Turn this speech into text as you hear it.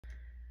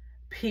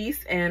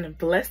Peace and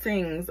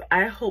blessings.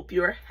 I hope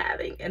you're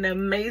having an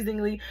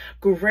amazingly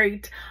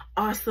great,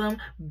 awesome,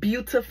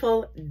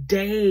 beautiful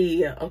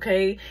day,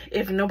 okay?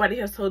 If nobody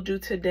has told you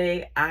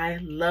today, I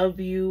love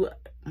you.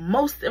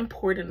 Most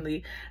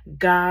importantly,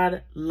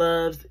 God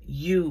loves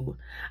you.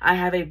 I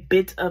have a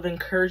bit of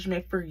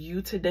encouragement for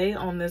you today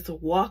on this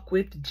Walk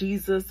with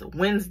Jesus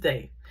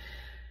Wednesday.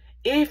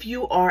 If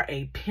you are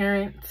a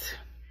parent,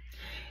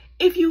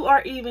 if you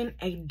are even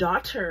a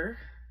daughter,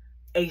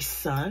 a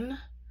son,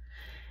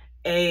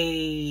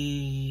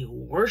 a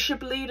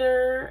worship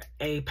leader,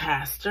 a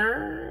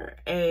pastor,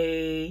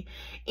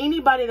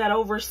 anybody that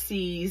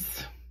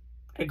oversees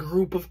a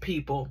group of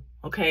people,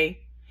 okay?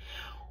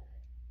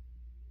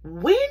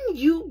 When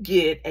you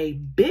get a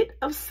bit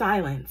of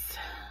silence,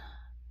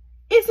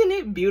 isn't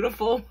it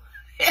beautiful?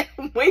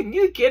 When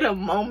you get a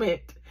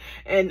moment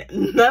and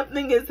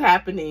nothing is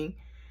happening,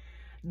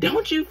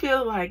 don't you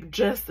feel like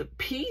just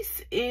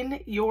peace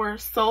in your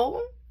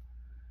soul?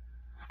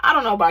 I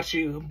don't know about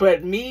you,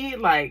 but me,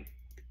 like,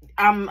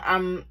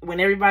 I'm when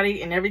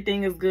everybody and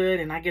everything is good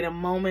and I get a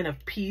moment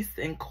of peace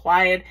and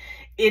quiet,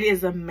 it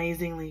is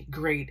amazingly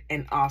great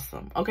and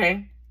awesome,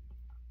 okay?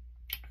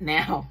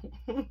 Now,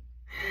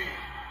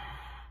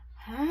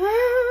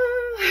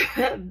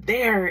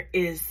 there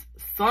is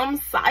some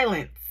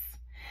silence,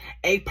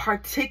 a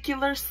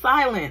particular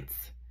silence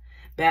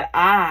that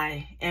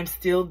I am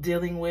still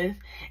dealing with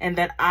and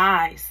that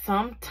I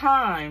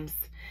sometimes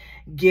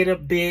get a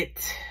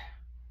bit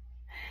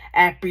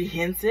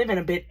apprehensive and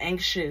a bit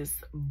anxious,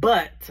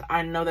 but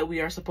I know that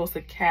we are supposed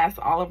to cast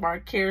all of our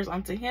cares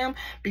onto him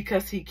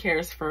because he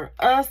cares for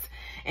us,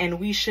 and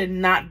we should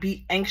not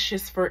be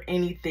anxious for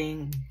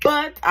anything.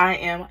 But I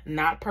am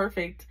not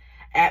perfect.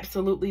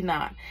 Absolutely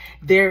not.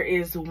 There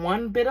is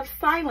one bit of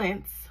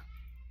silence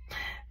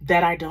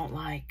that I don't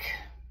like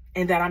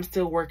and that I'm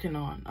still working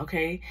on,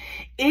 okay?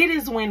 It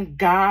is when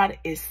God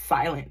is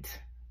silent,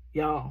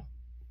 y'all.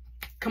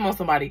 Come on,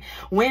 somebody.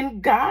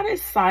 When God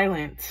is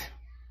silent,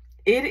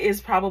 it is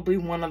probably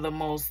one of the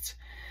most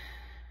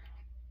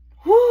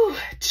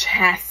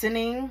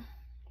chastening.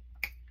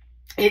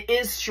 It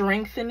is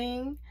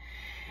strengthening.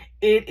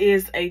 It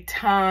is a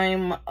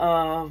time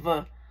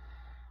of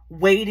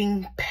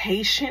waiting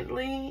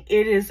patiently.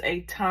 It is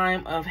a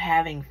time of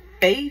having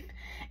faith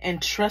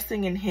and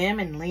trusting in him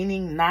and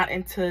leaning not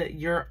into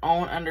your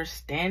own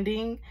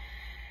understanding.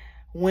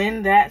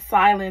 When that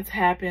silence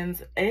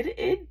happens,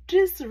 it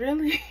just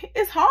really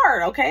is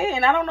hard, okay?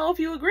 And I don't know if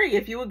you agree.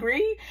 If you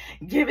agree,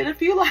 give it a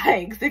few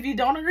likes. If you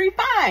don't agree,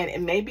 fine.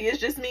 And maybe it's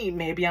just me.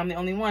 Maybe I'm the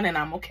only one, and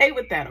I'm okay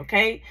with that,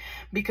 okay?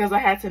 Because I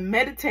had to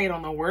meditate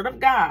on the word of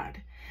God,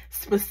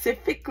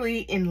 specifically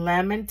in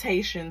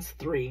Lamentations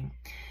 3.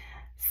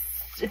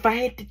 If I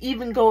had to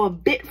even go a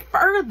bit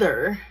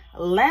further,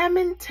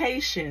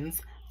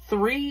 Lamentations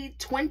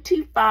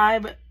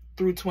 3:25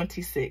 through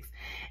 26.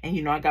 And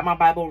you know, I got my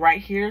Bible right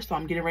here, so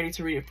I'm getting ready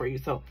to read it for you.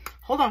 So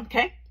hold on,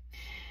 okay?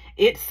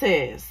 It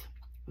says,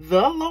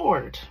 "The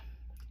Lord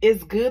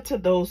is good to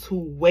those who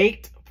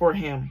wait for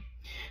him,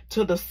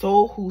 to the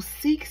soul who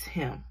seeks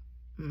him."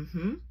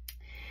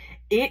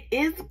 It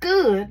is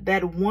good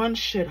that one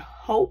should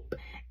hope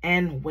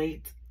and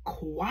wait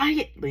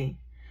quietly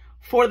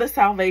for the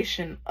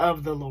salvation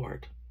of the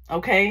Lord,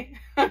 okay?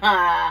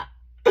 I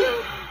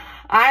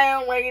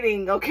am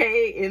waiting,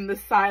 okay, in the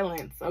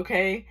silence,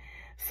 okay?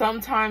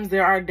 Sometimes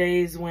there are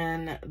days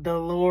when the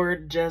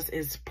Lord just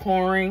is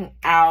pouring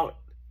out,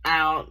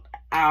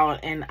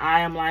 and I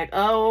am like,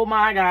 oh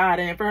my God,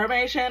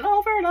 information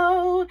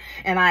overload.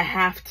 And I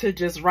have to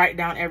just write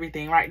down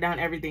everything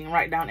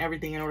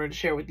in order to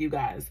share with you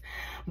guys.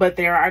 But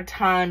there are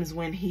times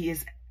when he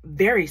is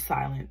very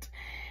silent,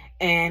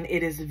 and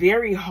it is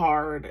very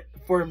hard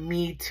for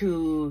me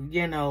to,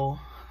 you know,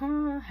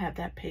 have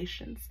that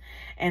patience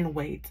and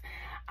wait.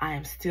 I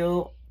am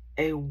still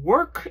a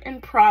work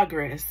in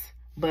progress,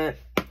 but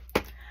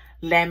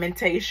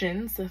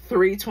Lamentations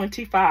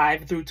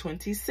 3:25 through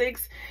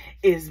 26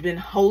 has been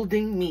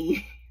holding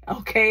me,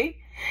 okay?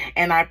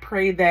 And I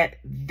pray that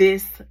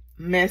this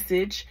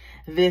message,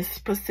 this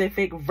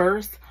specific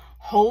verse,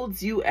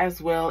 holds you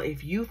as well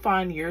if you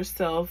find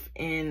yourself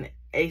in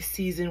a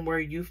season where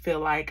you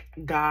feel like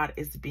God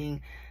is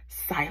being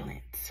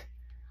silent,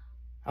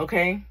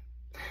 okay?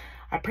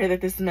 I pray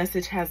that this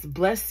message has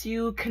blessed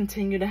you.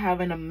 Continue to have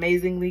an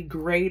amazingly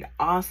great,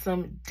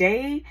 awesome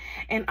day.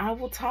 And I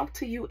will talk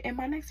to you in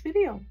my next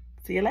video.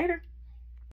 See you later.